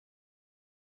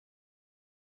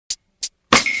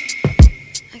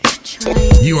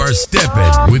You are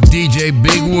stepping with DJ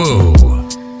Big Woo.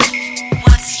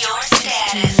 What's your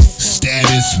status?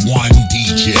 Status 1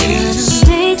 DJs.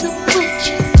 Make up with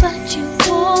you, but you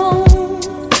won't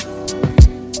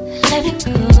let it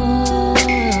go.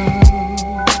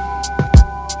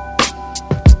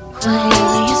 Why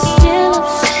are you still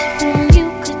upset when you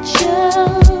could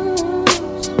just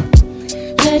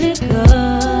let it go?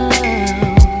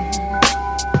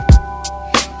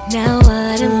 Now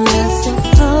what am I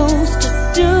supposed to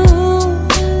do,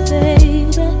 baby,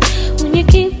 when you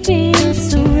keep being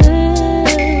so rude?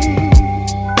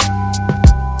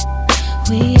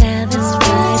 We had this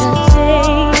fight a day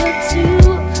or two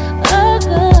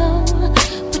ago,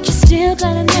 but you still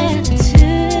got an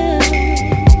attitude.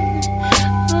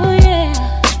 Oh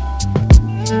yeah,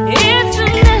 it's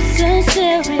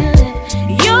unnecessary.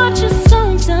 You're just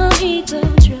on some ego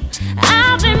trip.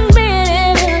 I've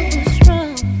admitted it was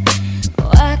wrong.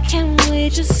 Why can't we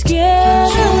just get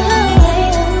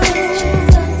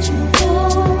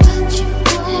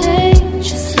Hey,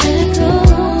 just let it go.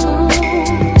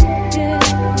 Yeah.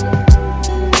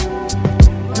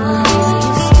 Why are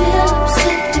you still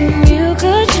upset when you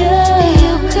could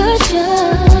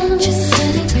just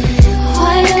let it go?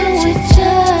 Why don't we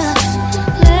just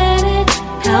let it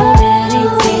go? How many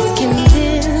days can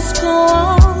this go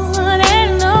on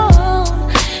and on?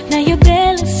 Now you're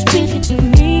barely speaking to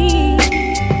me.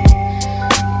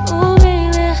 Oh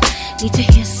baby, need to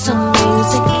hear some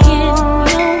music in your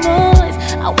voice.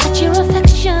 I want your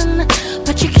affection,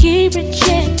 but you keep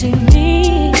rejecting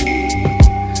me.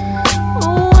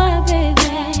 Oh why,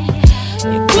 baby?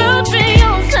 You could be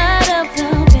on side of the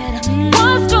bed.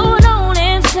 What's going on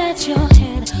inside your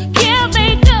head? Give me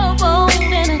double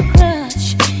and a grudge.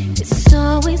 It's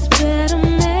always better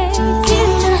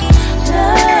making love,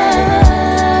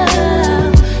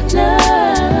 to you.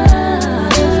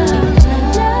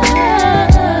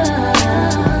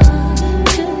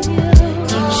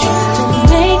 You try to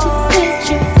make a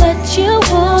picture, but you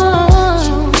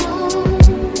won't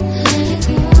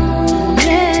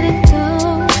let it go.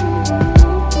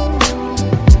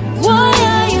 Why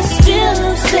are you still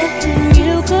upset when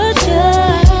you could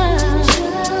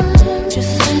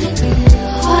just let it go?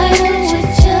 Why don't we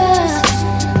just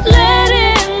let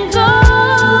it go?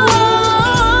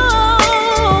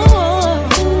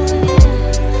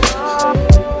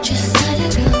 Just let it go.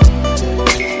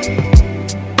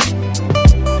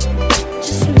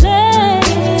 Just let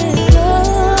it go.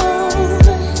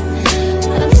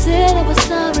 I said I was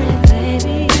sorry,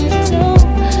 baby. Don't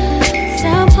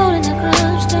stop holding a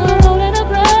grudge. Stop holding a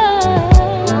grudge.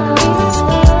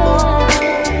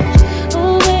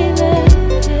 Oh, baby,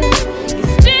 you're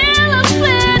still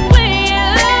upset with you.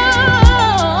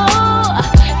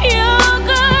 You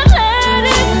could let it go.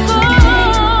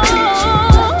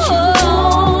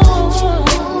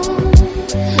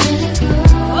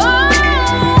 Why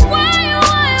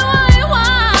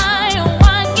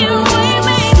can we make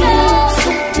up? Oh,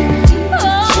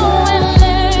 and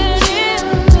let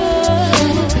it go.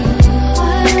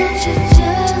 Why don't you just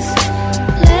let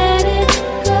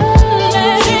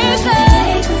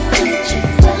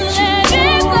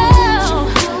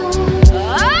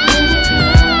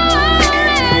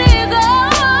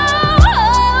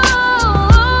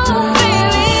it go?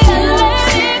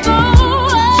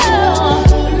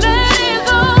 Let it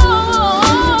go. Let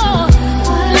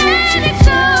it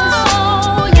go.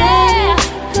 Oh, let it go.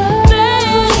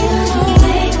 Baby,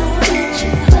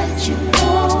 let it go. Let it go.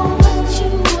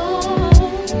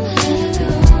 Let it go.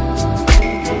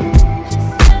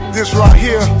 Yeah. This right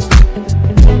here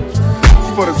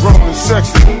for the grown and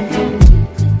sexy.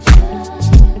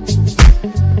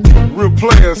 Real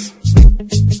players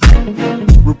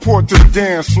report to the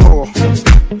dance floor.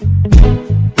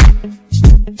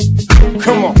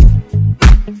 Come on.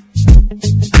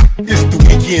 It's the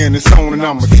weekend, it's on and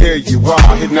I'ma tell you why.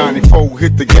 Hit 94,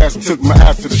 hit the gas and took my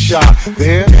ass to the shop.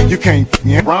 There, you can't f***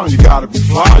 around, you gotta be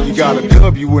fly. You gotta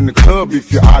dub you in the club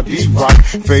if your ID right.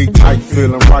 Fade tight,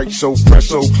 feeling right, so fresh,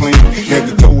 so clean. Head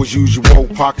to toe as usual,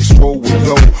 pockets swole with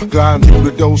dough. Gliding through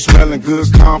the door, smelling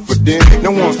good, confident.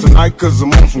 No one's tonight cause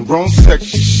I'm on some grown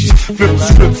sexy shit. Flip the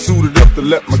script, suited up to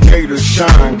let my gators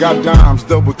shine. Got dimes,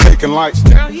 double taking like,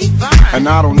 and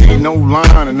I don't need no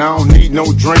line and I don't need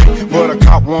no drink. But I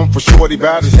cop one for shorty,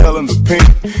 bad as hell in the pink.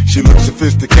 She looks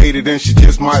sophisticated and she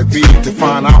just might be. To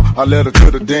find out, I led her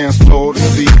to the dance floor to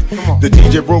see. The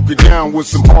DJ broke it down with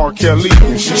some R. Kelly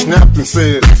and she snapped and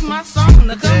said, "It's my song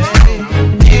to come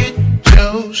on. Get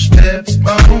your step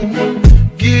on,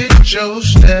 get your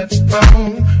step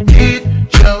on, get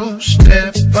your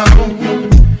step on,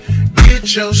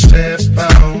 get your step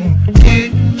on,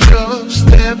 get your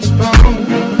step on,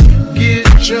 get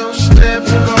Get your step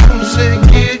on, say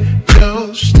get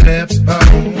your step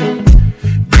on.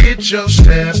 Get your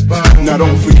step on. Now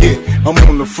don't forget, I'm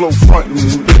on the floor frontin'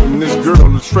 and this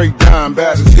girl is straight down,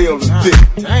 bad as hell and thick.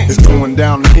 It's going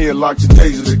down in here like the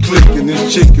days of the click, and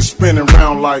this chick is spinning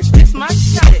around like it's my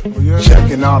shit.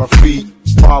 Checking out her feet,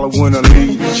 following her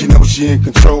lead. She knows she in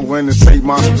control and this ain't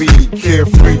my speed.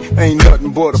 Carefree, ain't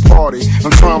nothing but a party.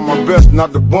 I'm trying my best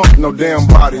not to bump no damn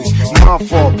bodies. My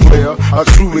fault, player, I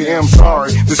truly am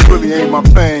sorry. This really ain't my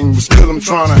thing, but still I'm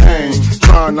trying to hang.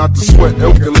 Trying not to sweat,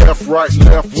 okay, left, right,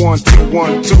 left, 1, 2,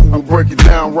 1, 2. I break it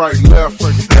down, right, left.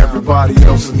 Everybody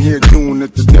else in here doing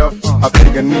it to death. I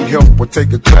think I need help or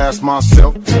take a class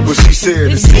myself. But she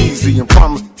said it's easy and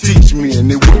promised to teach me,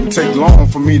 and it wouldn't take long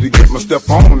for me to get my step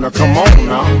on. Now come on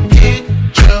now. Get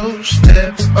your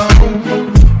step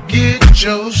on. Get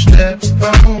your step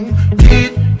on.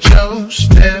 Get your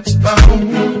step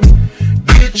on.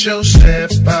 Get your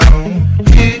step on.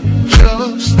 Get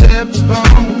your step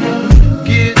on.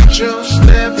 Get your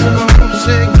step on.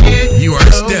 Say get You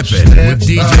are stepping with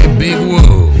DJ Big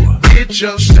Woo. Get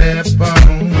your step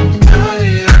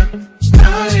on.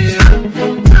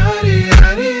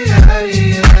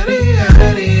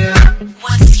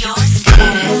 What's your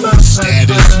status?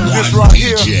 Status This One right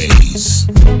here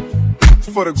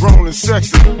DJs. for the grown and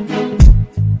sexy.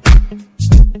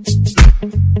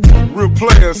 Real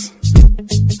players,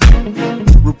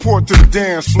 report to the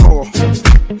dance floor.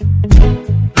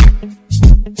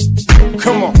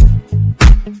 Come on.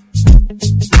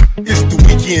 It's the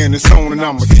weekend, it's on, and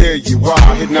I'ma tell you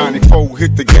why. Hit 94,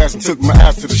 hit the gas and took my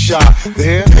ass to the shop.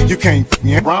 There, you can't f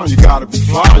me around, you gotta be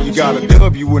fly. You gotta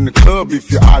W in the club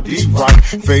if your ID right.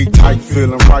 Fade tight,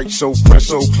 feeling right, so fresh,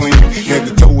 so clean. Head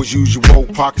to toe as usual,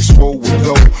 pockets swole with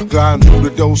dough. Gliding through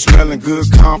the door, smelling good,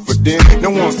 confident. No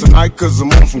one's tonight, cause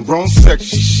I'm on some grown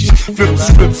sexy shit. Flip the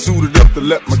script, suited up to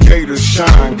let my gators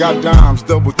shine. Got dimes,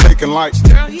 double taking like,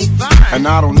 Girl, he fine. and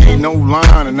I don't need no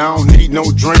line, and I don't need no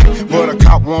drink. But I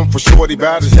caught one for shorty,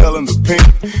 bad as hell in the pink.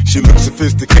 She looks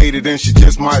sophisticated and she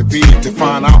just might be. To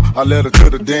find out, I led her to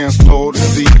the dance floor to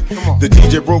see. The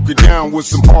DJ broke it down with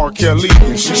some R. Kelly,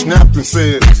 and she snapped and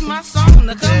said, It's my song,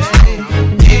 now come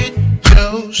on. Get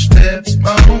your step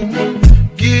on.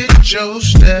 Get your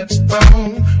step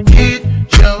on. Get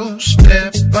your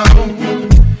step on.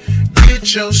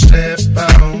 Get your step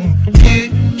on.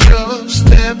 Get your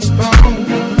step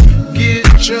on.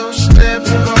 Get your step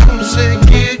on. Say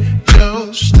get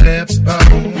your step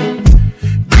on.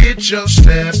 Get your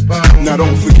step on. now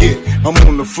don't forget, I'm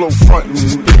on the floor frontin'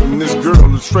 and this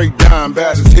girl is straight down,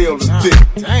 bad as hell and thick.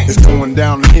 It's going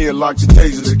down in here like the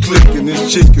days of the click, and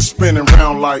this chick is spinning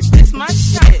around like It's my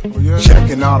shit.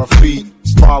 checking out her feet,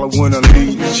 following her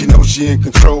lead. She knows she in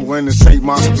control and this ain't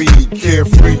my speed.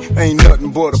 Carefree, ain't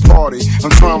nothing but a party.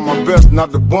 I'm trying my best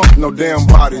not to bump no damn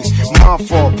bodies. My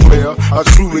fault, player, I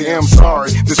truly am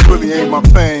sorry. This really ain't my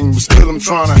thing, but still I'm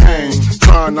trying to hang.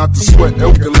 Trying not to sweat,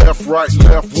 okay, left, right,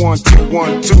 left, 1, 2,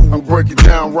 1, 2. I break it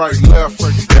down, right, left.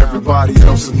 Everybody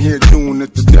else in here doing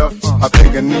it to death. I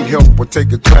think I need help or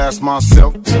take a class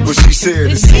myself. But she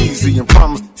said it's easy and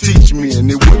promised to teach me, and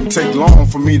it wouldn't take long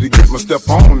for me to get my step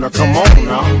on. Now come on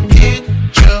now. Get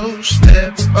your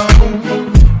step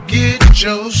on. Get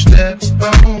your step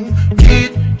on.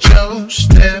 Get your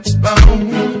step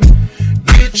on.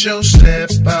 Get your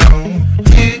step on.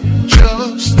 Get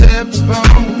your step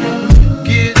on.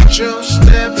 Get your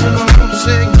step on.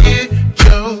 Say get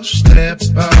your step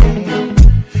on.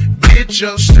 Get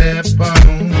your step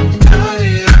on.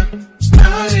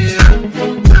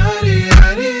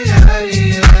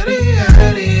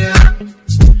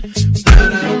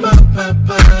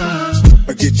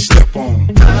 Get your step on.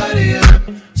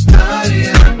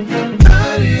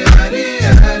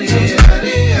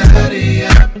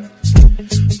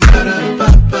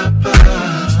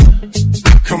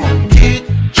 Come on.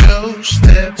 Get your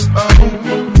step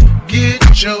on.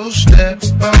 Get your step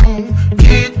on.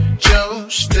 Get your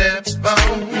step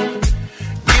on.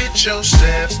 Get your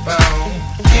step on.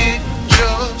 Get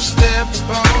your step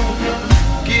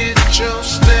on. Get your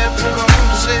step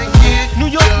on. Say get New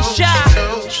York is shy.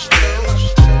 your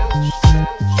step.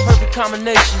 Perfect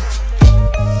combination.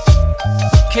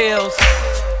 Kills,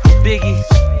 Biggie.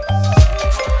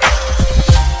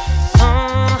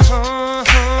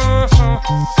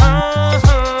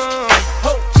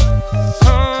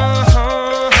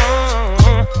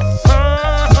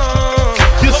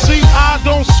 You see, I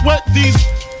don't sweat these.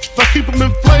 I keep them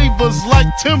in flavors like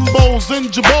Timbos and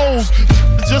Jabos.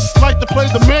 Just like to play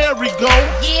the merry-go.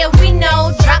 Yeah, we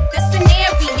know, drop the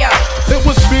scenario. It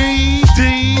was me,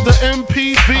 D, the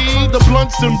MPV, the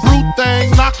blunts and brew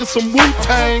thing, knocking some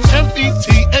Wu-Tang,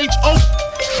 METHO.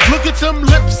 Look at them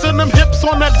lips and them hips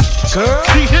on that.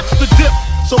 He hit the dip,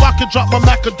 so I can drop my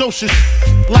Macadocious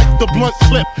like the blunt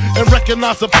clip and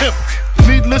recognize a pimp.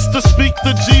 Needless to speak,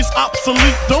 the G's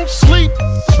obsolete. Don't sleep,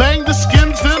 bang the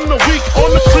skins in the week. On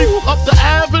the creep up the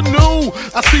avenue,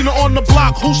 I seen her on the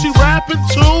block. Who she rapping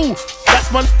to?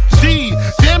 That's my D.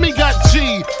 Damn, he got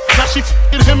G. Now she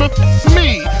f***ing him and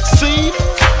me. See?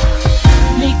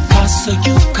 Me casa,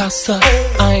 you casa.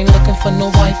 I ain't looking for no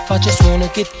wife, I just wanna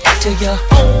get to ya.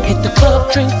 Hit the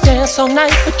club, drink, dance all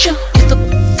night with ya. Hit the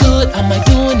good, I might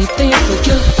do anything for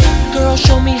ya. Girl,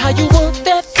 show me how you work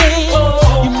that thing.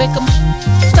 You make a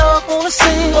dog wanna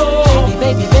sing. Baby,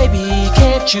 baby, baby,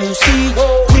 can't you see?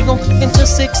 We gon' until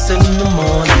 6 in the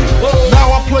morning.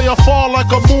 Now I play a fall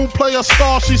like a moon play a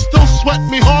star. She still sweat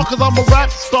me hard cause I'm a rap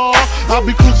star. I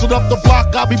be cruising up the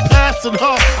block, I be passing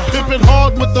her. Pimping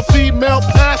hard with the female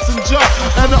passenger.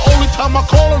 And the only time I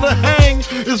call her to hang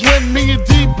is when me and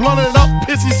D blunted up,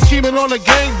 pissy scheming on a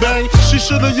gangbang. She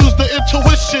should've used the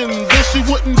intuition, then she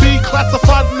wouldn't be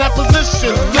classified in that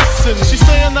position. Listen, she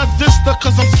saying I dissed her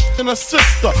cause I'm f***ing her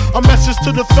sister. A message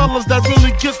to the fellas that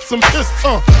really get some pissed,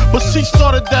 but she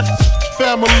started that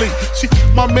family. She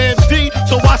my man D,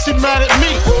 so why she mad at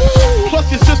me? Plus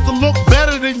your sister look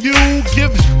better than you,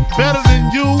 give better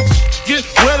than you, get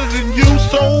wetter than you,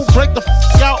 so break the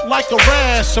out like a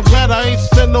rash. I'm glad I ain't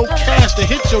spend no cash to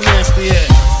hit your nasty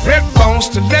ass. Red bones,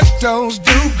 stilettos,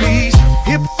 doobies,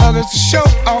 hip huggers to show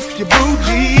off your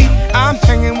booty. I'm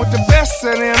hanging with the best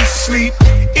of them sleep.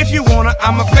 If you wanna,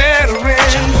 I'm a veteran. When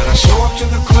I show up to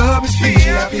the club, it's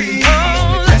VIP.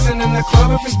 Dancing in the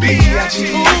club if it's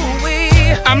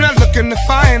B.I.G. I'm not looking to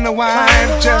find a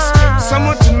wife, just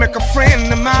someone to make a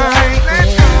friend of mine.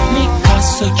 Me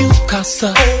casa, you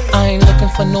casa. I ain't looking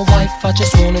for no wife, I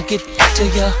just wanna get to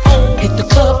ya. Hit the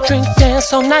club, drink,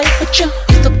 dance all night with ya.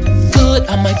 Hit the good,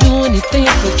 I might do anything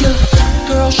for ya.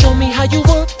 Girl, show me how you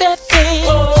work that thing.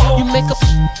 You make a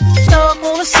dog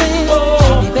wanna sing.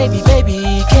 Baby, baby,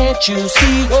 baby, can't you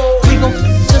see? We gon'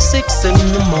 till 6 in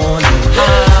the morning.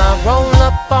 I roll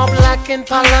up all black and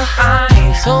Impala.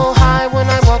 So high when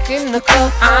I walk in the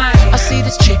club. I see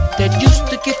this chick that used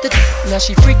to get the now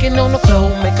she freaking on the floor,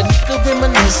 make a nigga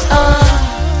reminisce.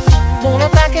 Wanna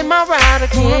back in my ride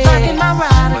again,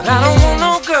 but I don't want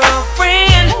no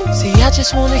girlfriend. See, I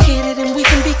just wanna hit it and we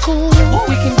can be cool.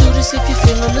 We can do this if you're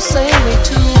feeling the same way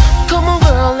too. Come on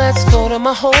girl, let's go to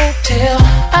my hotel.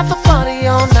 After party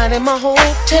all night in my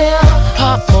hotel.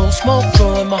 Pop more smoke,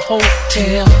 draw in my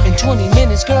hotel. In 20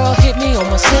 minutes, girl, hit me on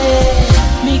my cell.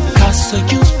 Me casa,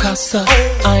 you casa.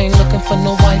 I ain't looking for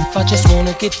no wife, I just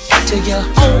wanna get to ya.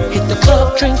 Hit the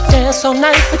club, drink, dance all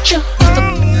night with ya. If the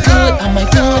good, I might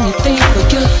do anything for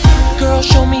ya. Girl,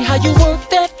 show me how you work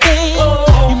that thing.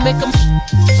 You make a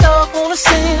dog wanna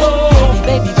sing.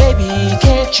 Baby, baby, baby,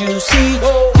 can't you see?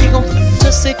 We gon'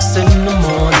 till 6 in the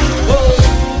morning.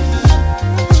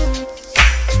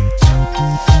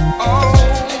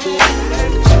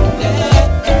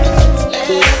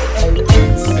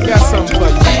 I got something for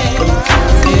you.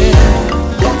 Yeah,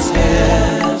 let's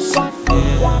have some fun.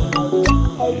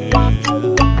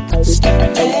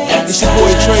 It's your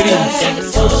boy Trady,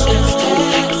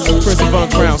 Prince of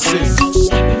Crown City,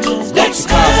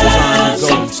 Chicago's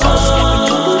on the go.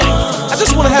 I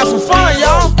just wanna have some fun,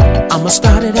 y'all. I'ma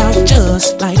start it out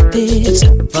just like this.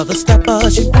 For the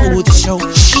steppers, you know the show.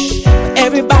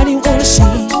 Everybody wanna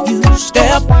see you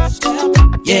step.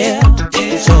 Yeah,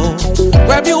 so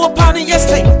grab you a partner, yes,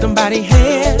 take them by the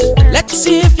hand. Let's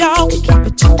see if y'all can keep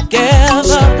it together.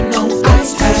 Stepping on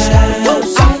ice, stepping on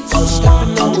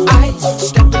ice,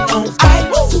 stepping on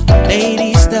ice.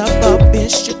 Ladies, step up,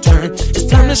 it's your turn. It's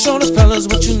time to show the fellas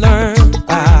what you learned.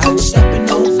 Stepping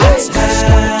on ice,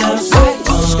 stepping on ice,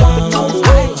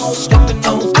 stepping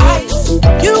on ice.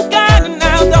 You got it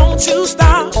now, don't you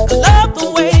stop. I love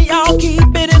the way y'all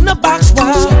keep it in the box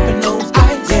while stepping on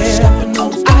ice, yeah. Stepping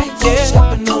on ice, yeah.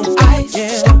 Stepping on ice,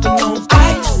 yeah. Stepping on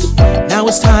ice. Now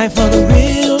it's time for the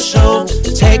real show.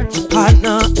 Take your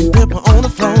partner and dip her on the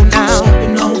floor now.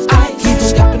 Stepping on ice, keep on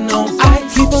stepping on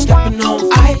ice, keep on stepping on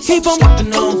ice, keep on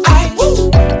stepping on ice.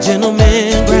 Woo.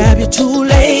 Gentlemen, grab your two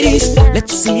ladies.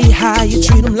 Let's see how you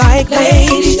treat them like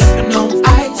ladies. Stepping on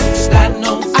ice, sliding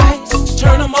on ice,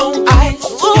 turn them on ice.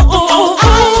 Ooh, ooh, ooh,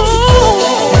 ooh.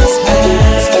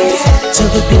 To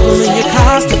the people in your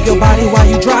car, step your body while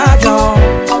you drive, y'all.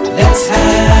 Let's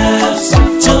have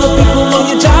some fun. To the people on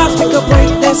your job, take a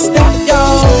break, let's stop,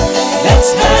 y'all. Let's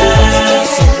have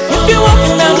some fun. If you're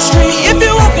walking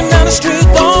down the street,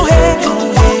 go ahead, go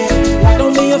ahead.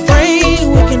 Don't be afraid,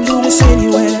 we can do this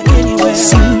anywhere, anywhere.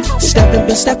 See, stepping,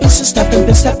 been stepping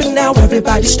and stepping, now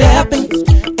everybody stepping.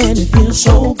 And it feels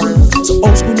so good. So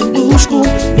old school and new school,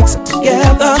 mix it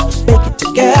together, bake it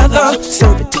together,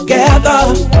 serve it together.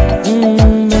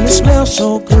 And it smells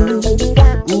so good.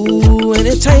 Ooh, and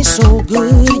it tastes so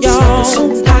good, y'all. So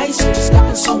nice,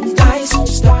 stepping so nice,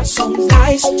 stepping so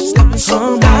nice, stepping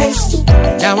so nice.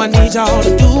 Now I need y'all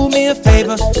to do me a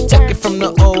favor. Take it from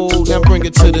the old, now bring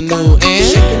it to the new. And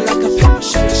shake it like a pepper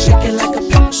shaker, shake it like a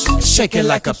pepper shaker, shake it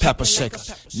like a pepper shaker.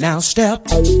 Now step,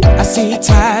 I see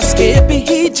Ty Skippy,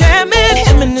 he jamming.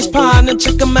 Him and his partner,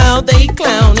 check them out, they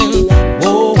clowning.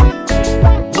 Whoa,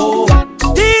 whoa.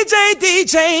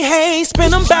 DJ, hey,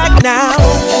 spin them back now.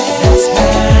 Let's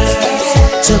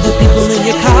have to the people in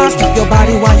your car, stop your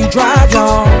body while you drive,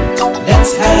 y'all.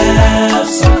 Let's have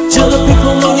some fun. To the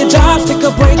people on your jobs, take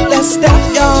a break, let's step,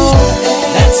 y'all.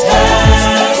 Let's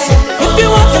have some fun. If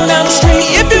you're walking down the street,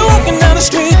 if you're walking down the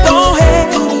street, go ahead.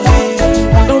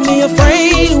 Don't be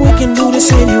afraid, we can do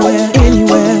this anywhere,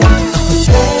 anywhere.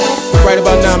 Right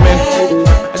about now, man,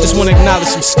 I just want to acknowledge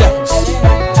some steppers.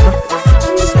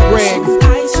 Greg,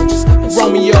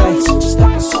 Romeo,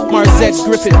 Marzette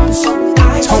Griffith,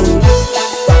 Tony,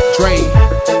 Dre,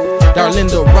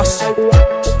 Darlinda Russell,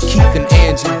 Keith and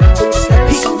Angie,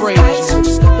 Pete Frazier,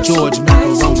 George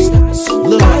Macaroni,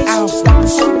 Lil Alpha,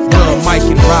 Lil Mike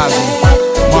and Rosin,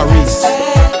 Maurice,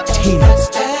 Tina,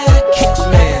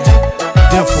 Kickman,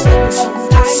 Dimple,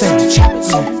 Sam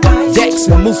Chapman, Dex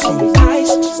and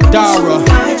Mookie, Dara,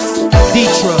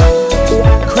 Deetra,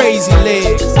 Crazy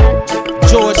Legs,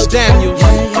 George Daniels,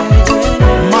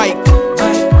 Mike,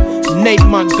 Nate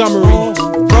Montgomery,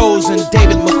 Rose and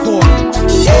David McCoy.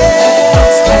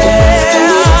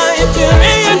 If you're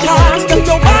in your car, step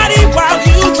your body while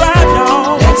you drive,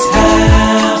 y'all. Let's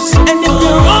have some fun. And if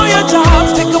you're on your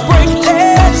jobs, take a break,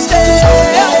 let's step.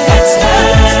 Let's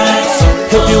have some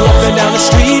fun. If you're walking down the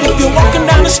street, if you're walking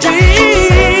down the street,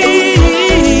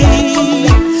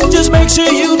 just make sure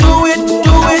you do it in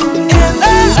love.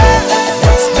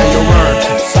 Hey, yo, Ron,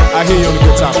 I hear you on the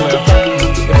guitar player.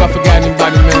 If I forgot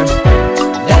anybody, man,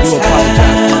 you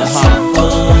apologize for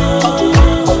the holler.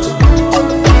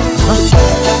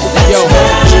 Yo,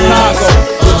 Chicago,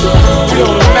 we on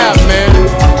the map, man.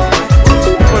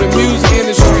 For the music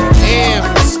industry and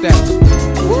for step.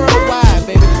 Worldwide,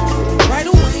 baby. Right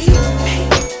away.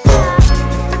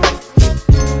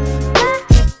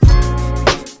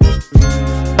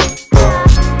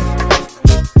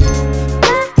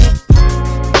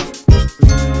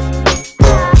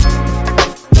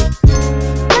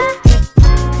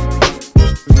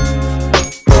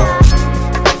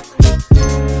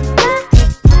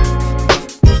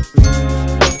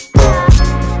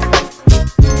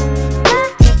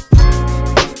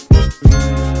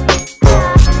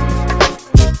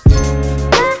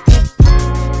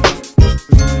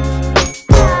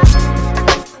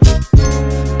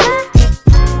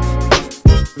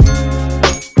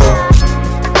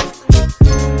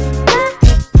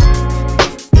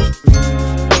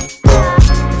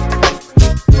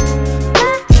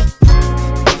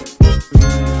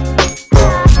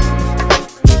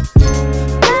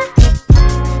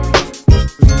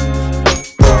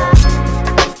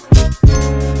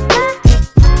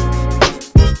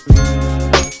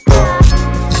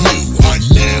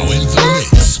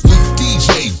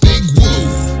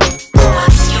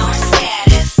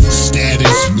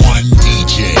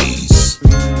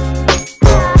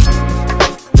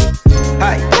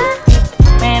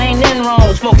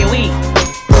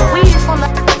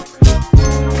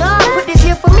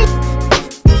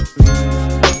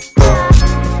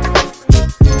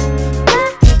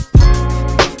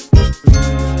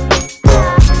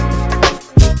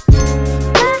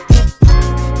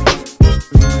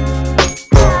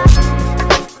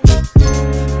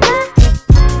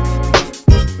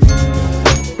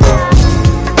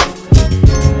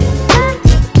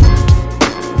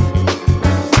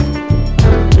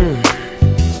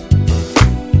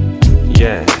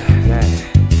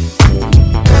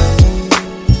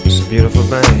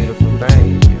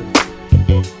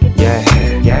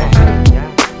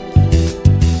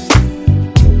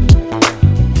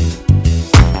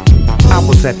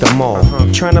 At the mall,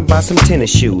 trying to buy some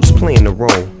tennis shoes, playing the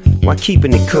role while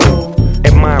keeping it cool.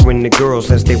 Admiring the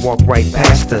girls as they walk right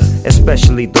past us,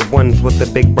 especially the ones with the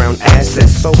big brown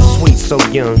asses. So sweet, so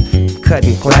young,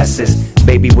 cutting classes.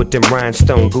 Baby with them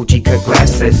rhinestone Gucci cut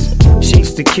glasses.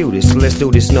 She's the cutest, let's do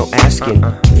this, no asking.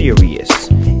 Furious,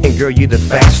 And girl, you the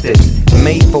fastest.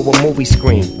 Made for a movie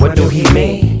screen. What do he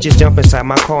mean? Just jump inside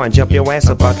my car and jump your ass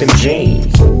up out them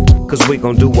jeans. Cause we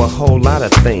gon' do a whole lot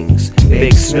of things.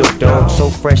 Big Snoop Dogg, so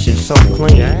fresh and so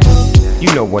clean.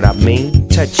 You know what I mean,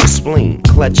 touch your spleen.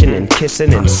 Clutching and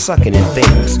kissing and sucking and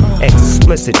things.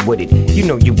 Explicit with it, you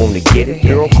know you wanna get it.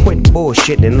 Girl, quit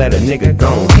bullshitting and let a nigga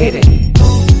gon' hit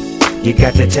it. You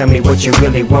got to tell me what you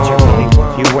really want.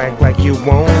 You act like you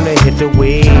wanna hit the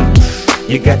weed.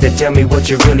 You got to tell me what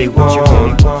you really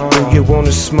want. Do you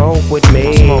wanna smoke with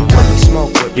me?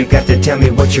 You got to tell me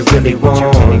what you really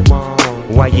want.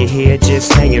 Why you here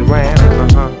just hanging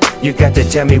around? You got to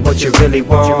tell me what you really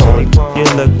want. You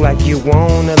look like you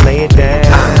wanna lay it down.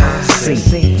 I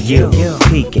see you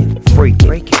peeking,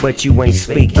 freaking, but you ain't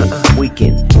speaking. We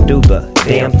can do the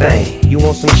damn thing. You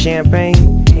want some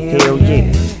champagne? Hell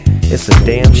yeah, it's a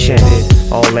damn shame.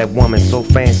 All that woman so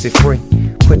fancy free.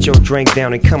 Put your drink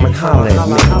down and come and holler at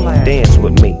me. Dance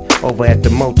with me over at the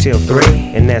Motel 3.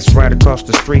 And that's right across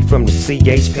the street from the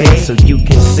CHP. So you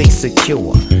can see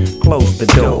secure. Close the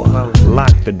door,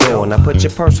 lock the door. Now put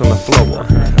your purse on the floor.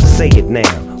 Say it now,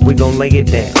 we gon' lay it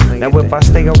down. Now if I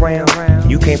stay around,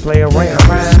 you can't play around.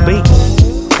 Speak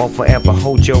or forever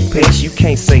hold your peace. You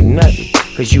can't say nothing,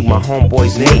 cause you my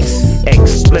homeboy's niece.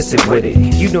 Explicit with it,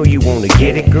 you know you wanna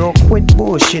get it. Girl, quit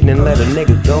bullshitting and let a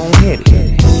nigga gon' hit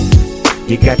it.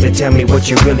 You got to tell me what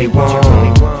you really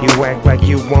want. You act like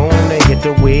you wanna hit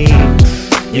the weed.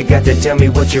 You got to tell me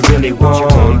what you really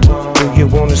want. Do you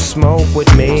wanna smoke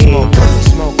with me?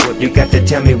 You got to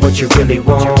tell me what you really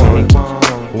want.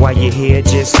 Why you here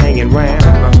just hanging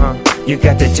around? You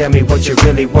got to tell me what you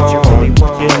really want.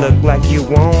 You look like you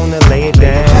wanna lay it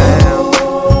down.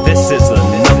 This is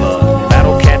another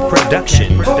Battle Cat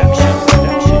production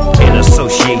in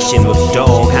association with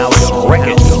Doghouse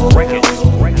Records.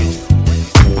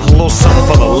 A little something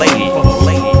for the ladies,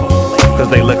 cause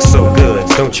they look so good,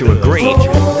 don't you agree?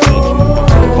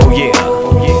 Oh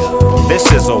yeah,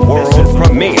 this is a world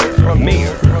premiere.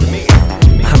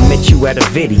 I met you at a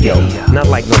video, not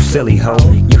like no silly hoe.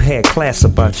 You had class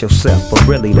about yourself, but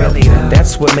really though,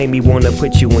 that's what made me wanna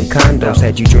put you in condos.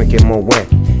 Had you drinking more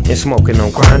wet and smoking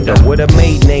on condo with a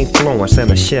maid named Florence and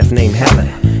a chef named Helen.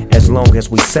 As long as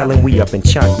we sellin', we up in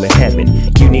chocolate heaven.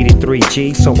 You needed 3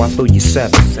 G's, so I threw you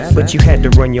 7. But you had to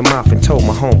run your mouth and told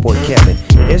my homeboy Kevin,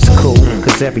 it's cool,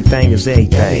 cause everything is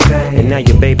everything. And now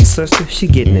your baby sister, she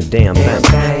getting a damn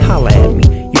thing. Holla at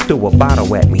me, you threw a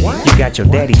bottle at me. You got your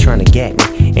daddy trying to get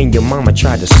me, and your mama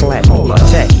tried to slap me.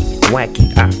 Tacky,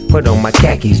 wacky, I put on my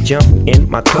khakis, jump in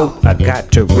my coat. I got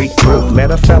to regroup,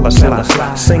 let a fella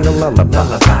slide, sing a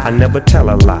lullaby. I never tell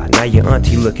a lie, now your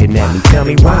auntie looking at me, tell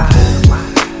me why.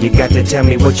 You got to tell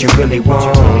me what you really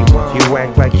want. You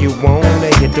act like you wanna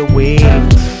hit the weed.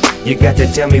 You got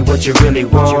to tell me what you really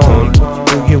want.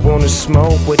 Do you wanna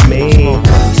smoke with me?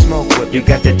 You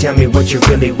got to tell me what you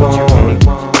really want.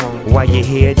 Why you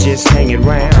here just hanging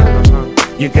around?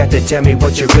 You got to tell me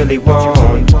what you really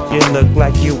want. You look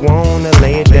like you wanna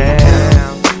lay it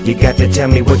down. You got to tell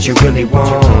me what you really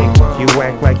want. You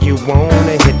act like you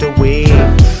wanna hit the weed.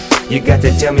 You got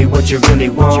to tell me what you really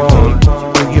want.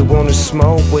 Do you wanna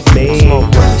smoke with me?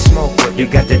 You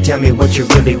got to tell me what you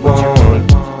really want.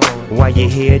 Why you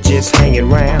here just hanging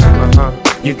around?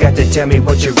 You got to tell me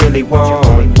what you really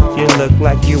want. You look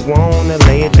like you wanna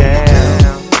lay it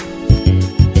down.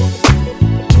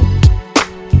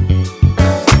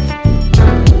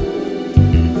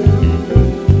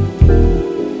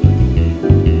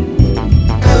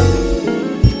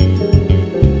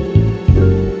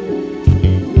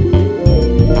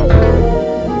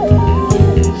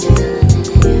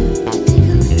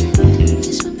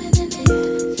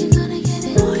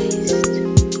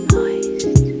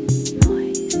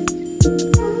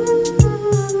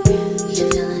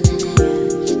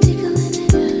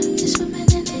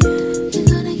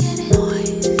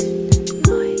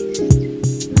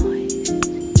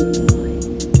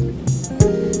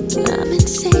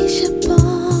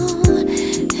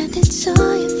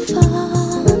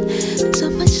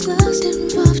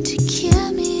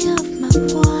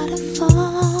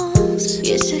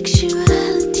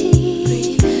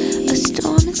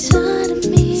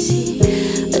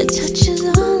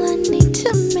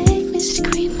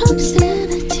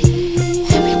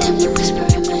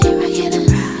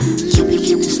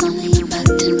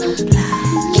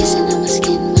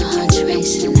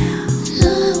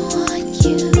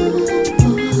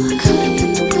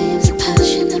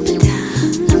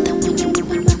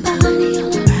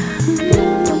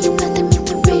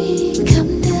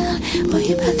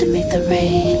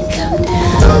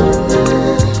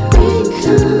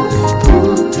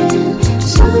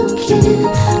 Soaking,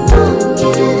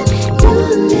 longing,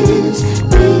 your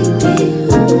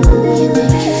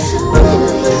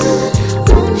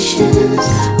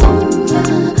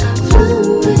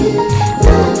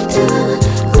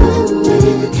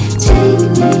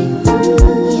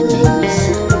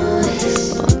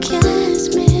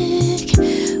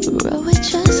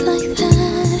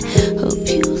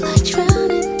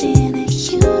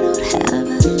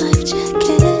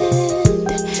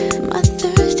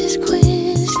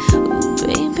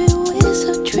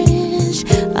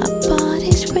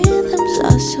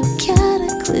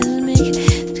cataclysmic.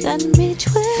 It's got me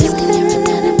twisted. Feeling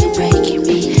every me, breaking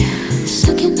me.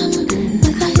 Sucking on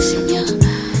like ice in you.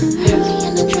 Hurry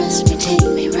and undress me, take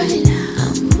me right.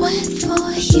 I'm wet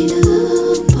for you,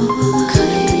 boy.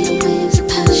 Caught in your waves of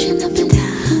passion up and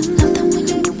down. Love the way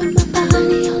you're moving my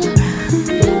body all around.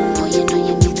 Boy, you know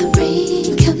you make the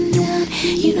rain come down.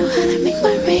 You know how to make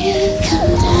my rain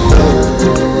come down.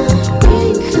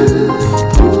 Rain come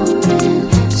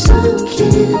pouring,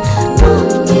 soaking,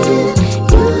 longing.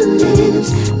 Your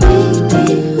lips make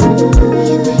me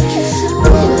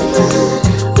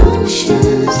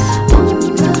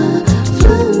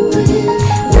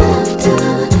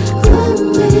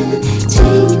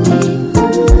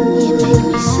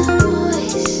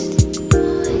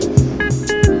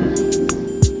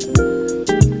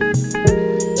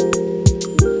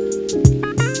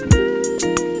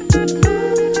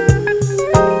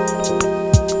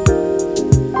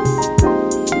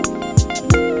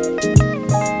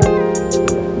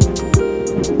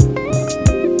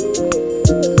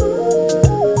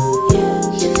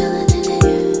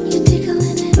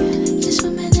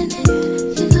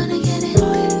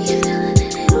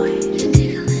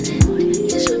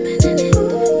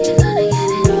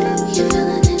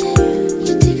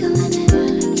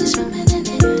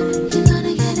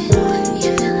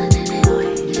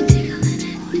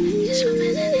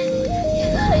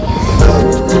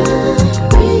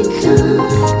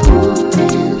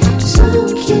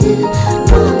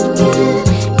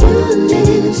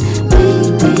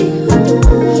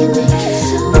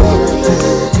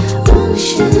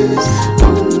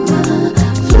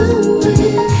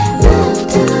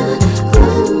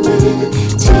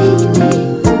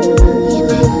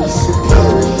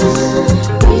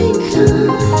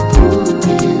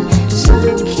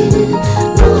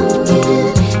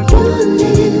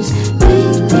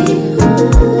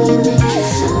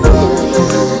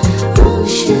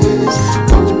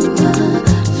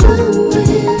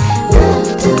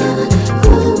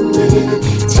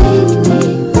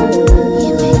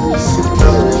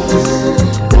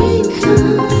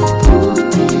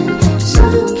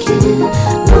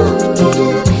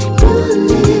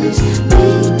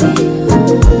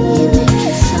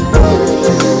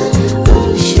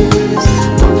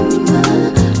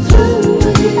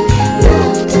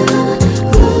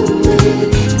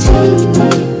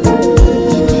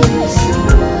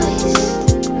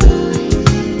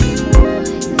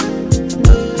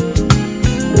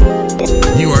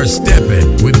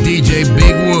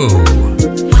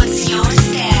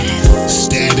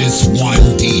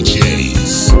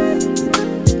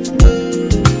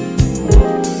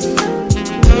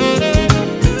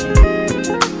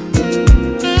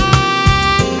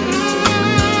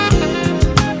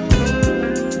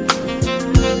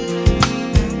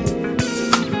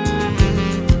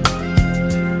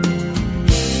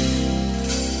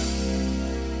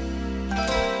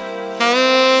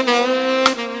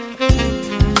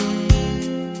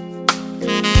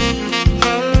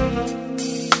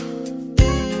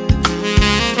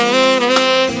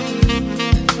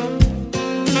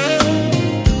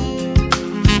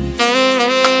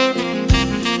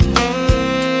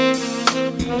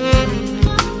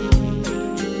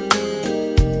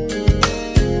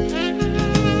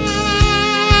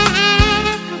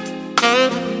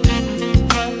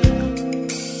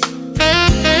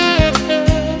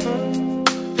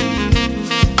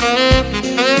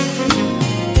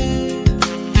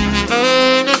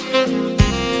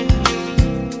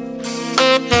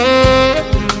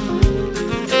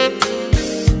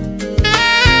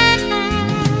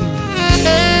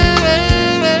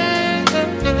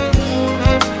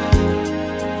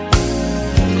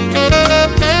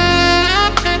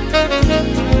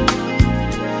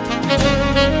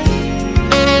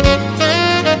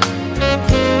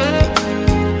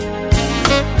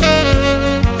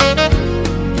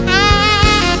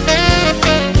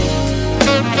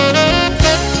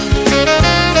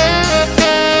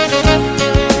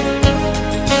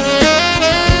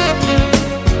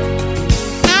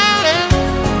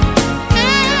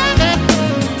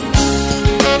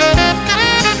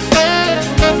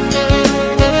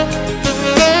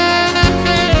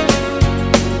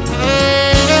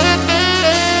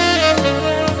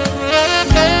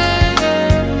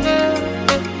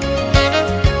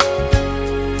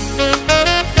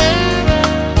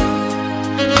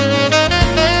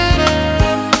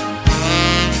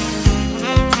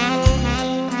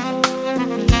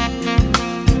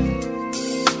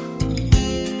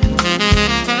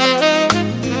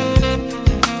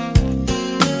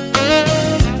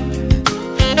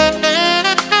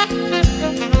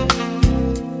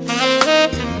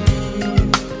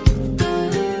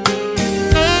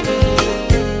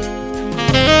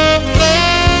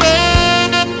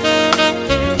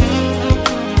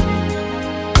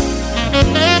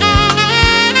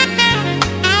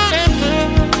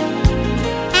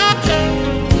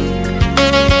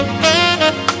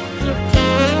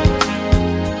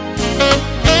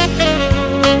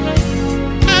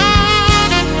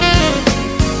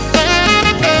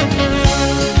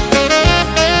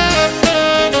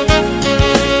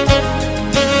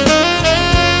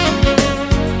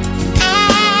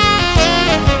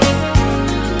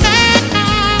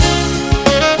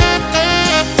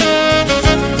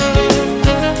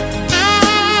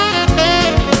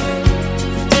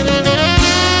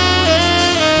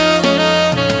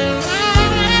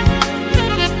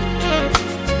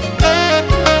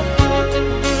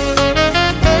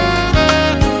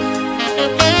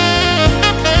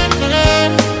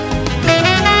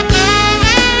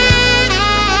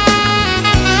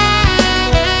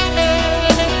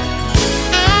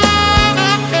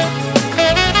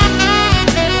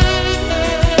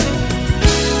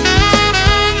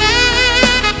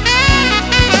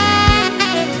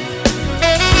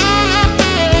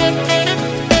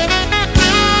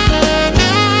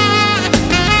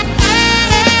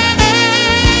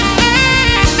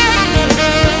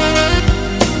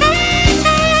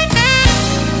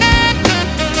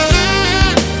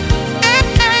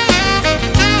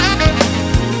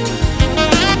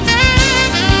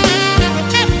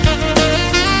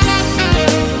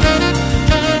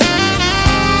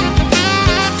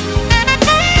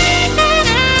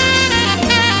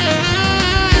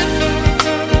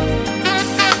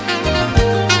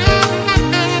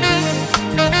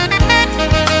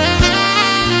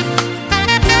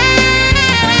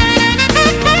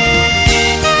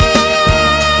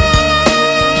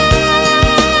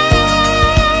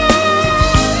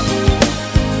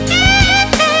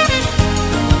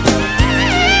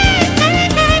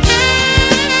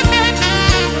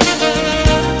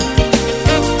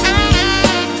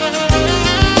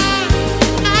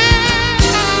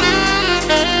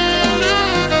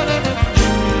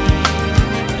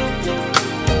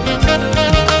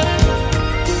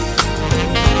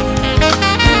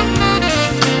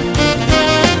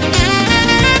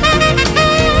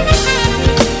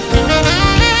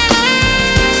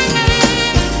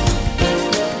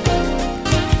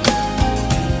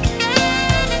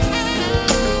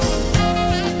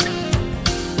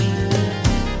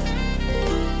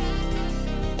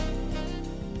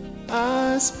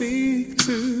speak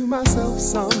to myself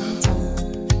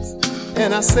sometimes,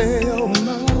 and I say, oh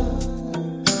my,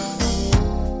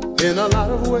 in a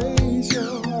lot of ways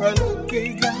you're a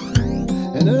lucky guy,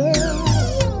 and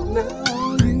now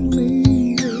all you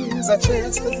need is a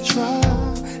chance to try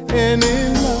and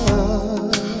in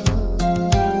love.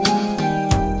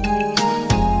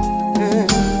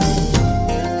 And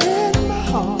in my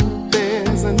heart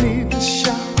there's a need to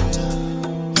shout,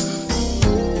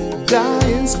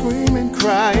 dying, screaming,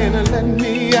 crying, and let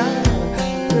me out.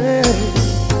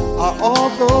 Are all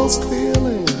those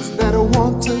feelings that I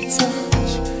want to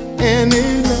touch and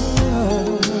in love.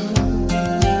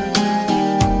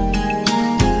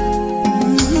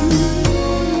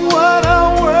 What a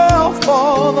world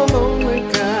for the lonely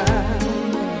kind.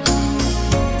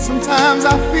 Sometimes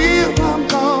I feel I'm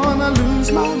gonna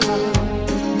lose my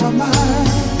mind.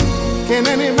 Can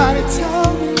anybody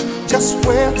tell me just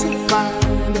where to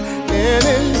find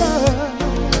any love,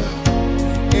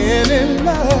 any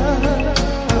love?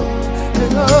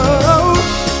 Oh,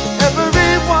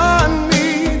 everyone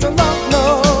needs a love, no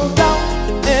doubt.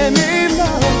 Any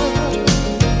love,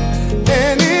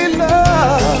 any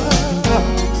love.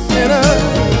 And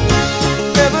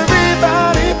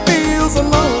everybody feels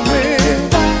alone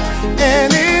without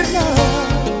any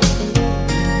love,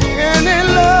 any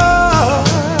love.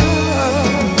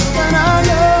 And I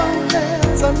know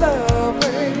there's a love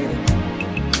waiting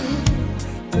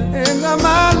to enter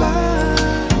my life,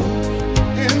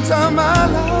 into my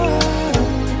life.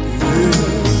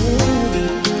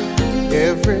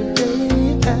 Every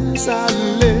day as I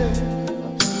live,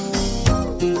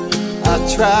 I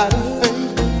try to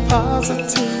think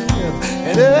positive,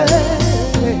 and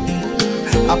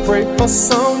I pray for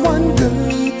someone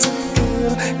good to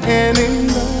give any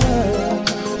love.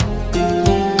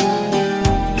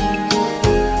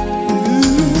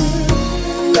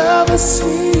 Love is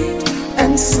sweet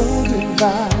and so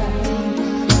divine,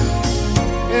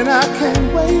 and I can't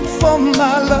wait for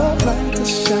my love light to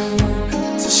shine,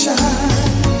 to shine.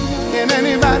 Can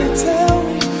anybody tell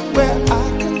me where I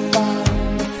can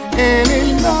find any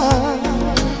love,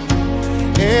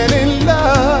 any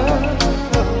love?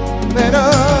 That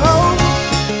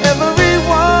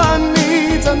everyone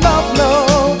needs a love, no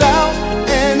doubt.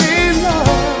 Any love,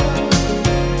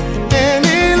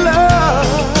 any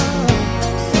love.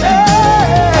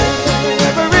 Yeah.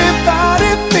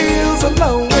 Everybody feels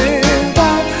alone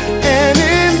without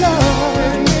any love,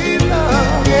 any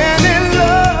love, any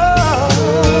love.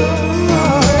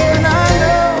 And I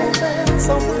know there's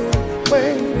someone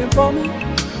waiting for me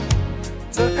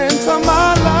to enter my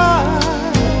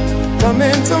life, come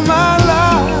into my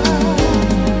life.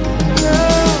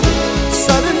 Yeah.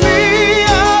 Suddenly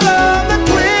out of the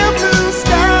clear blue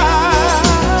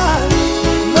sky,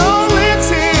 lonely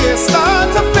tears start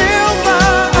to fill my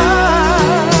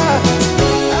eyes.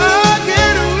 I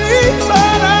get weak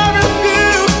but I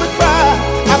refuse to cry.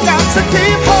 I've got to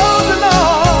keep holding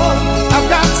on, I've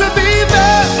got to be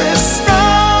very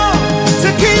strong to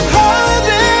keep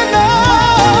holding on.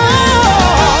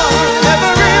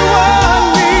 Everyone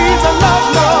needs a love,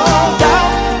 no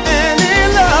doubt. Any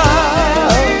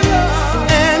love,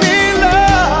 any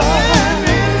love.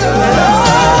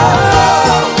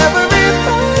 Everybody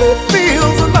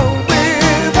feels alone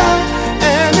without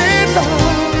any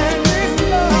love,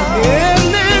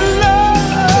 any love.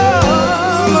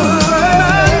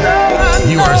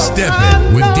 You are stepping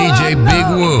with DJ Big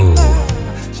Woo.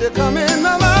 She come in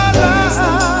my life.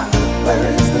 Where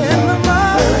is the in the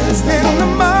mind? In the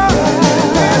mind.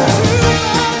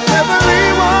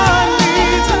 Everyone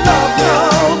needs a love, no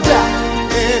doubt.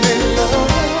 Any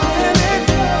love, any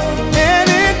love,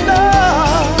 any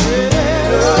love.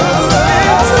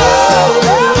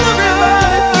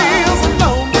 Everybody feels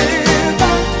alone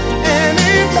without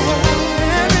any love,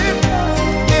 any love,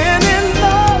 any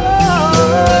love.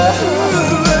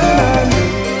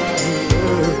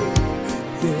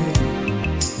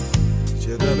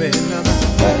 Sugar in the mind.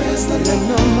 Where is the in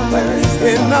the mind? Where is the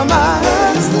in the mind?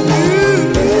 Where is the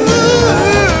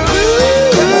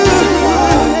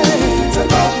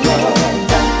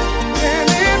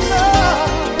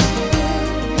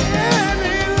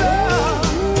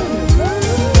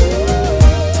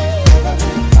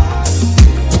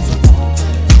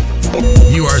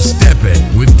You are stepping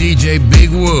with DJ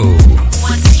Big Woo.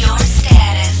 What's your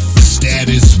status?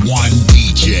 Status 1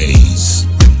 DJs.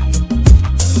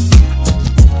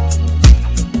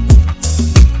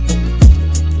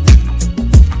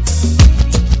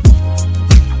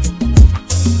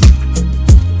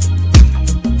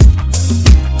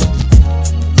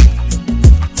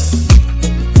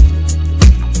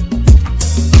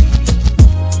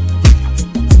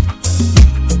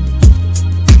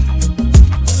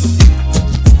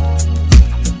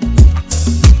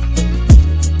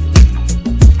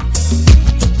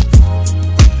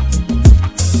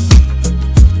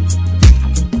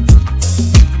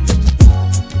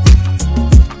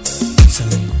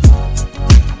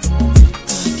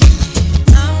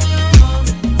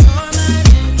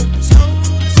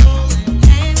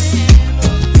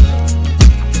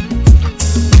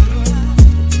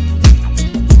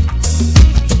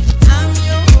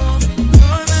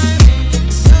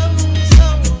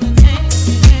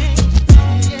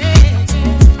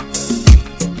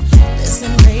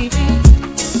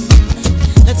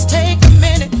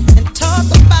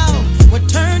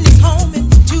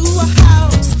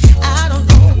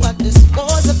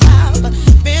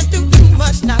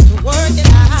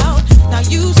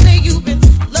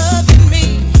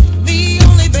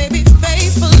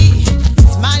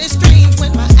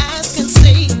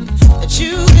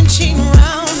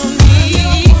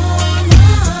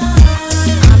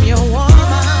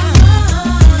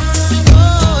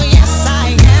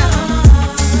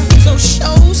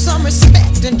 some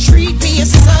respect and treat me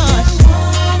as such.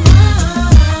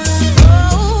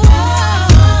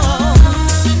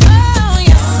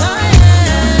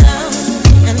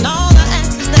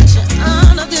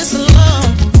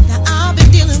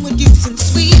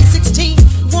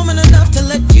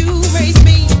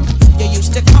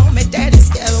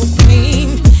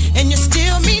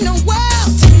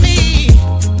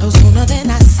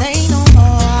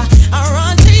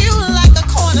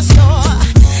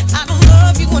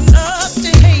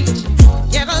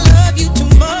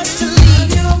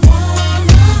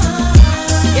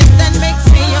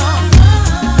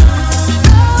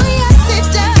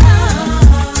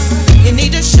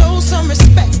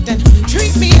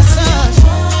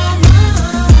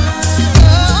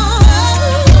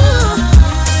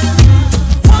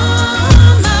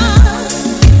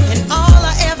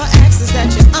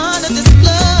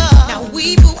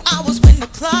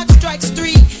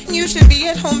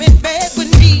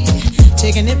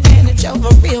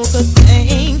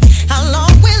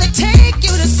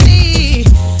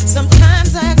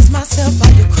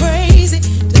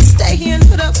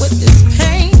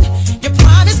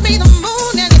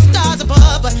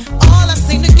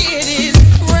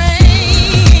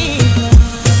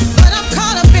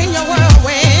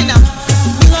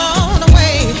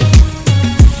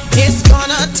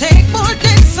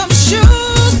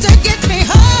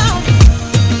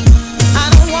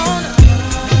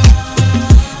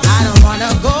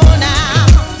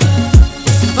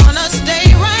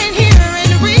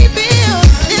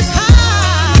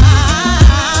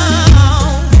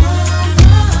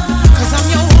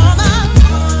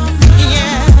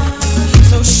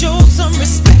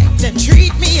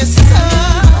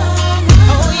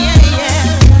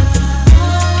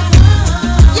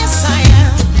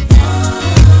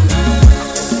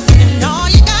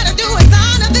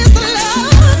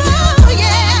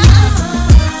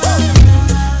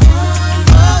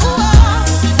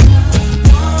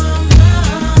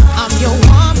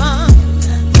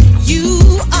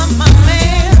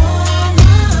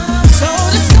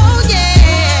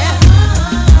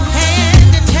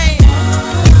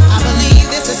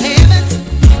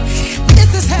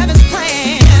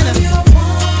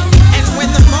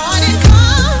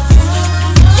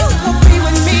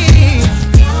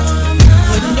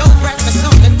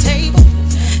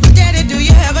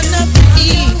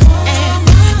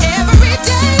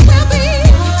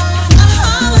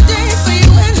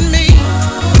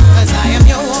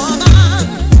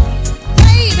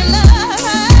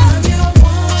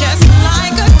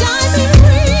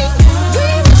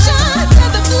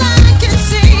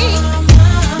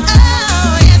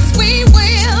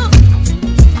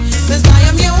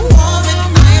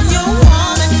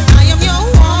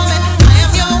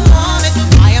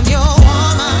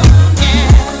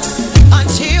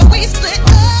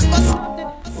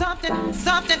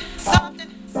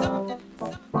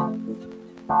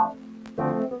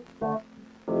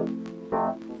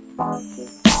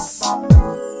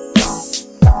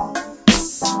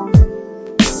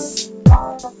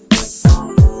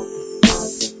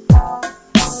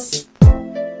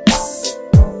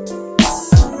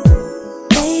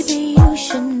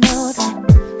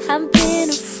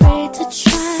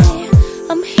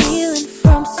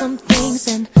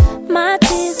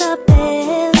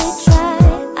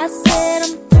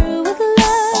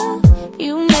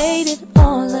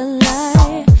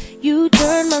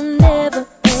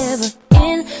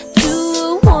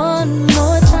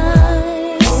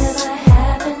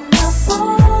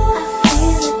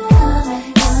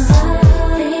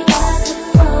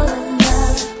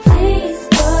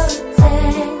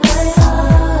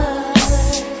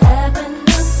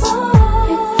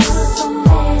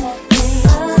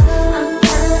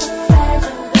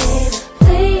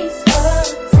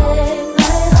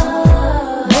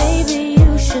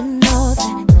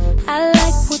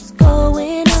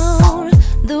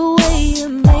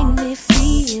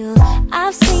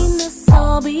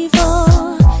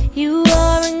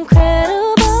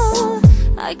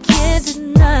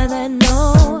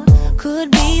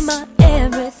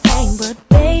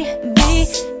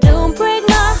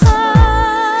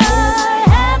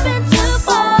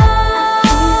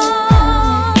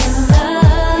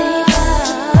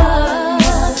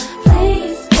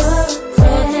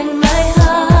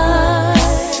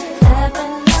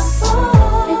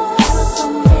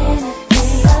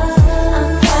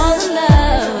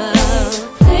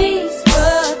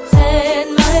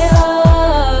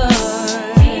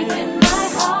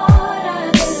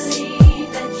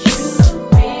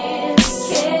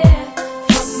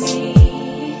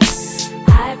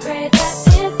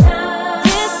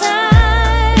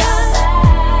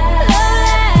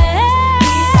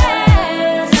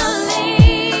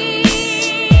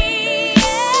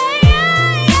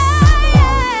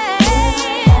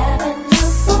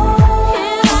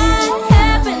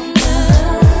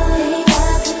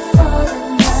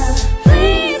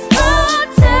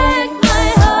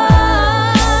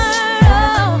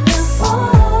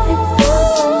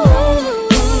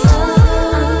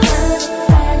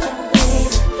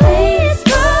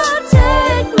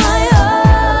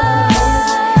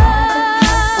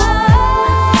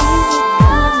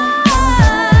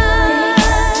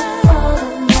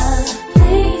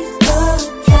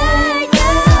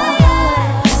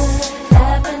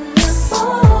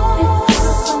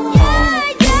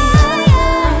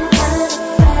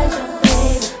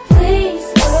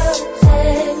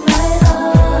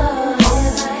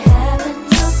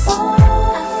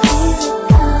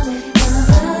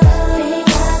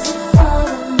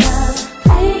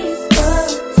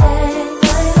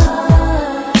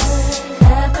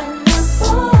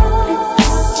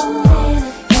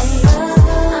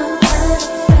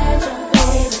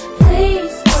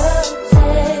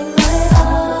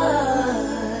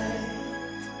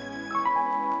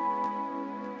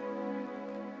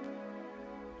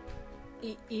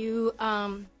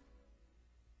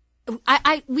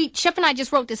 Shep and I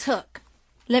just wrote this hook.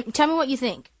 Tell me what you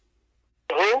think.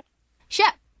 Who?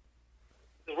 Shep.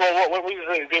 What we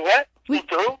do what?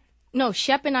 Who? No,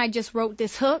 Shep and I just wrote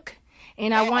this hook,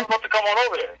 and I want to come on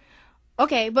over there.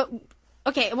 Okay, well,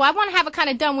 I want to have it kind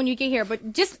of done when you get here,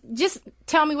 but just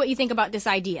tell me what you think about this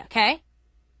idea, okay?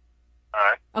 All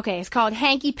right. Okay, it's called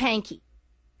Hanky Panky.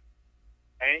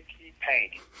 Hanky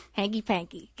Panky. Hanky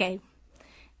Panky, okay.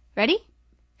 Ready?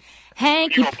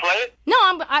 Hanky. You gonna play it?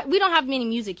 No, we don't have any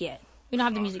music yet. We don't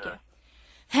have the music yet.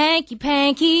 Hanky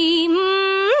Panky,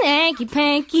 Hanky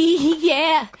Panky,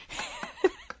 yeah.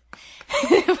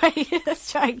 Wait,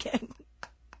 let's try again.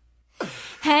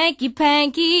 Hanky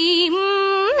Panky,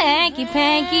 Hanky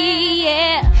Panky,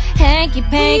 yeah. Hanky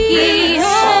Panky,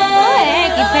 oh,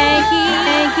 Hanky Panky,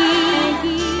 Hanky.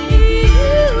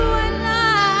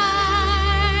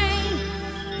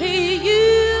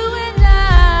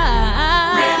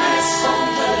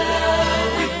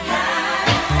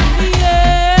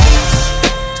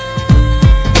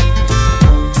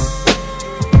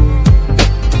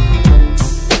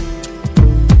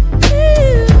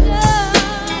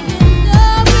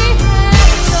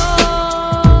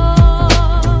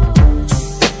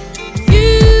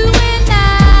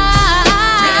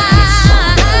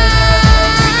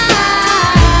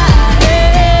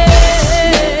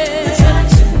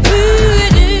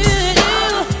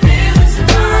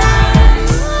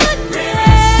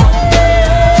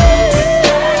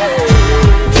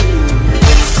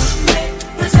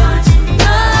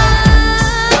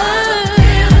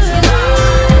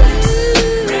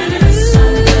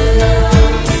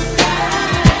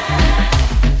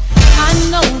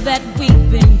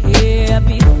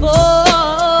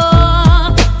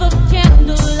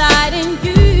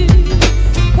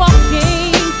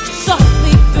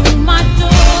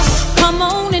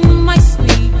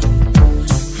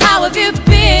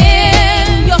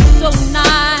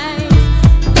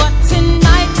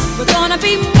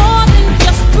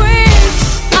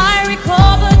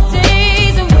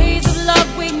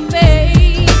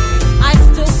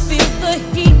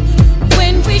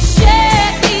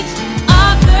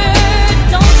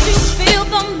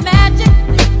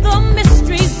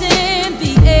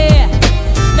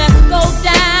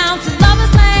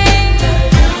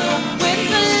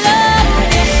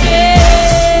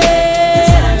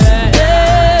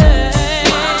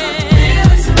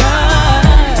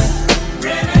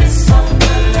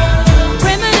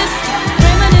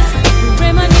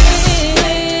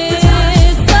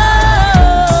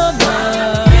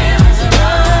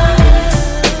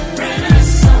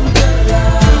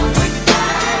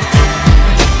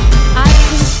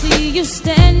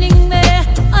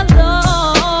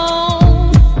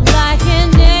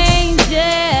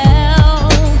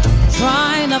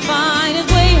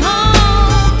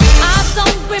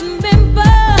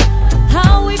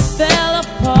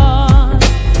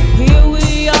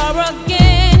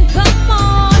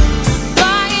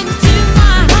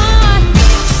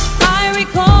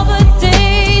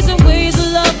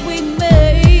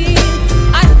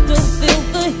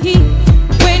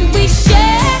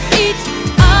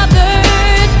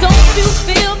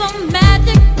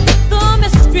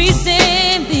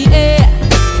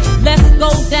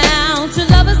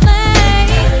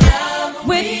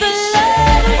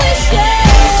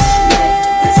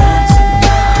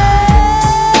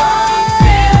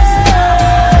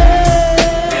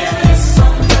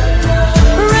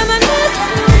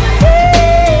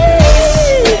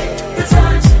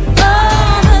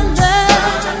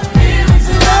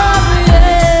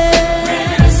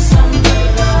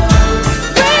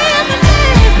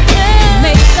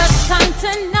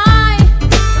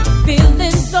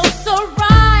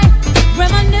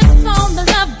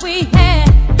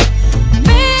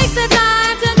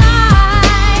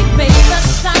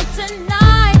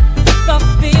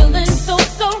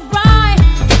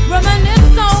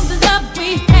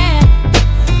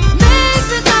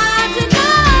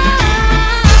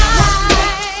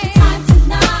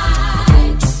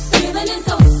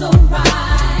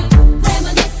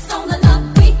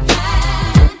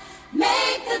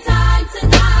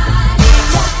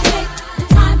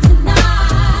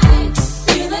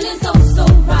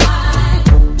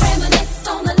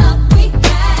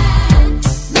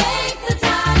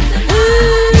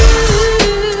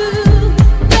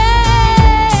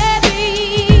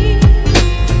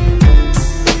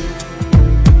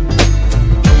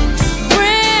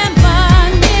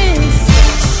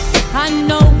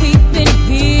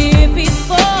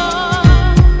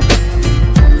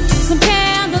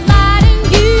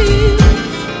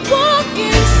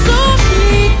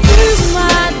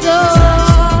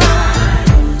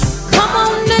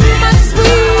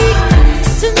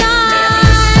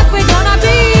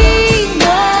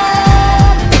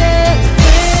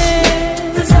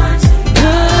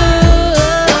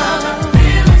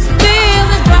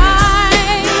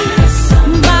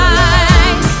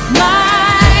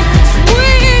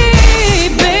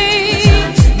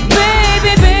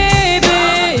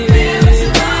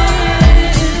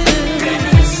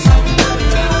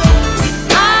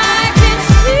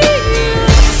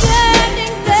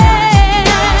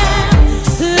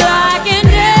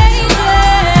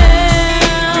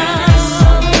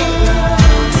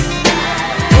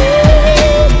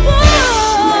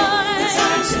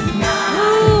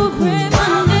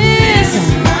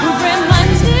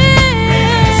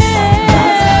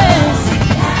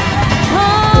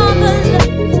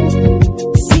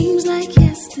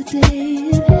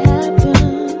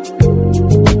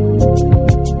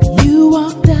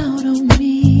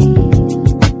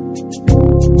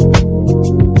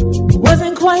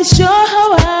 quite sure how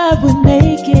I would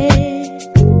make it.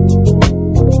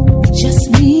 Just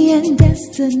me and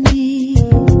destiny.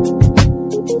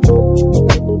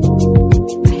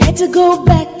 I had to go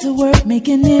back to work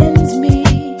making ends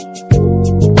meet.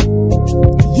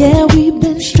 Yeah, we've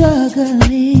been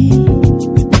struggling,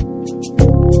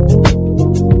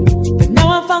 but now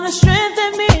I found the strength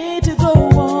in me to go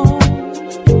on.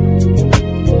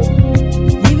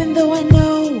 Even though I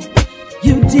know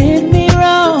you did me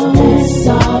wrong, it's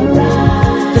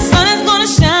alright. The sun is gonna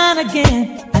shine again.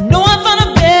 I know I found a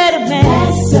better man.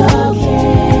 That's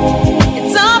okay.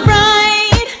 It's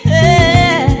alright.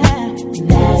 Yeah.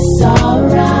 That's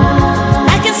alright.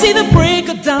 I can see the break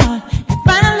of dawn, and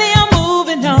finally I'm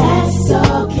moving on. That's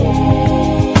okay.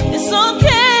 It's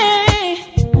okay.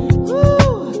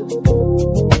 Ooh.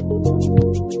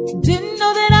 Didn't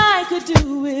know that I could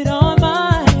do it on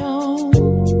my own.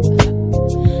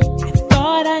 I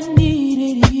thought I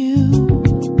needed you.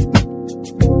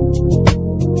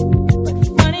 But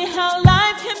funny how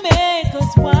life can make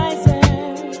us wiser.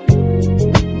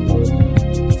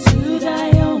 To thy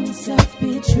own self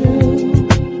be true.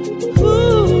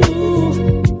 Ooh,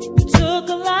 took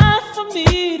a lot for me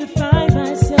to find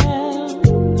myself.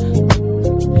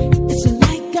 It's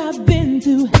like I've been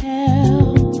through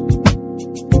hell.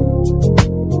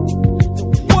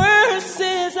 The word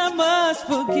says I must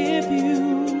forgive you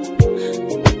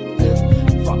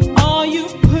for all you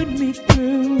put me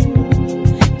through.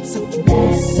 So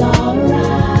that's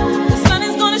alright. The sun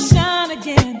is gonna shine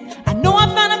again. I know I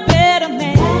found a better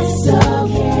man. That's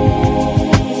okay.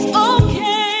 It's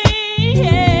okay,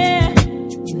 yeah.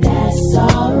 That's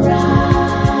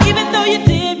alright. Even though you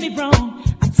did me wrong,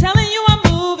 I'm telling you I'm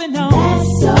moving on.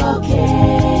 That's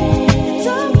okay. It's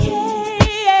okay.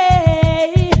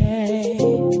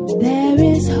 There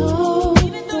is hope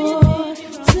for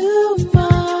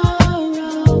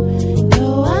tomorrow,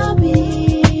 though I'll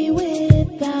be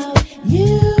without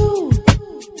you.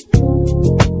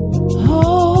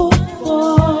 Hope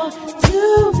for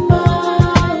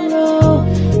tomorrow.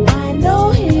 I know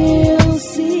he'll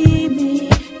see me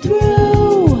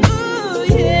through. Ooh,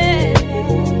 yeah.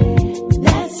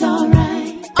 That's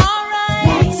alright. Alright.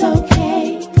 That's okay.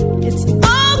 It's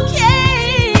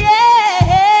okay. Yeah.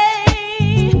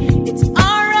 It's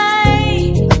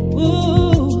alright.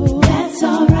 Ooh. That's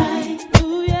alright.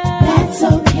 Ooh, yeah. That's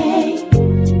okay.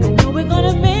 I know we're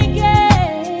gonna make it.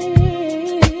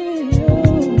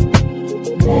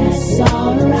 That's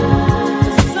alright.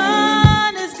 The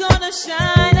sun is gonna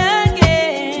shine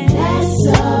again. That's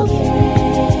okay.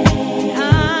 I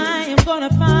am gonna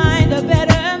find a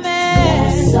better man.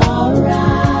 That's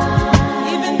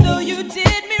alright. Even though you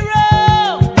did me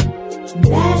wrong,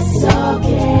 that's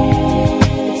okay.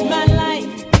 It's my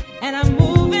life, and I'm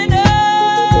moving on.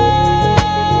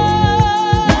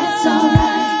 That's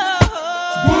alright.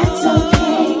 That's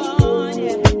okay.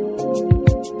 Yeah.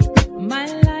 My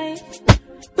life,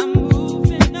 I'm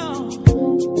moving on.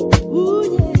 Ooh,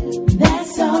 yeah.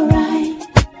 That's alright.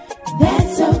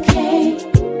 That's okay.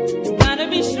 Gotta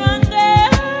be stronger.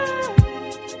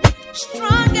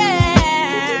 Stronger.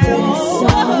 That's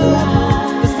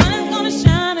alright. The sun is gonna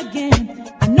shine again.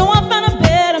 I know I found a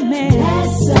better man.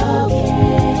 That's okay.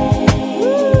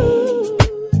 Ooh.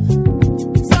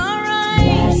 It's alright.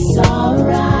 That's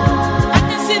alright. I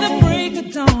can see the break of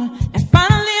dawn, and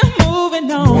finally I'm moving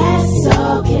on. That's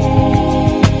okay.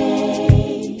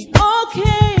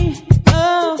 Okay.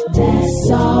 Oh. That's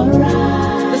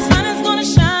alright. The sun is gonna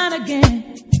shine again.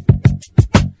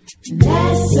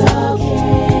 That's okay.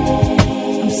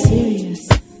 I'm serious.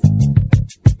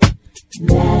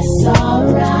 That's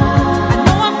alright. I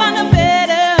know I found a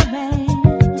better man.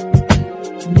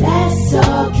 That's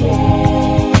okay.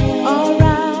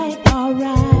 Alright,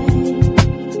 alright.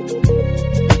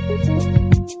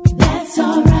 That's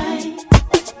alright.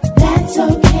 That's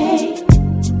okay.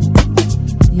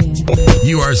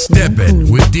 You are stepping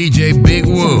with DJ Big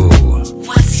Woo.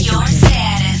 What's your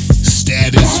status?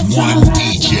 Status 1 DJ.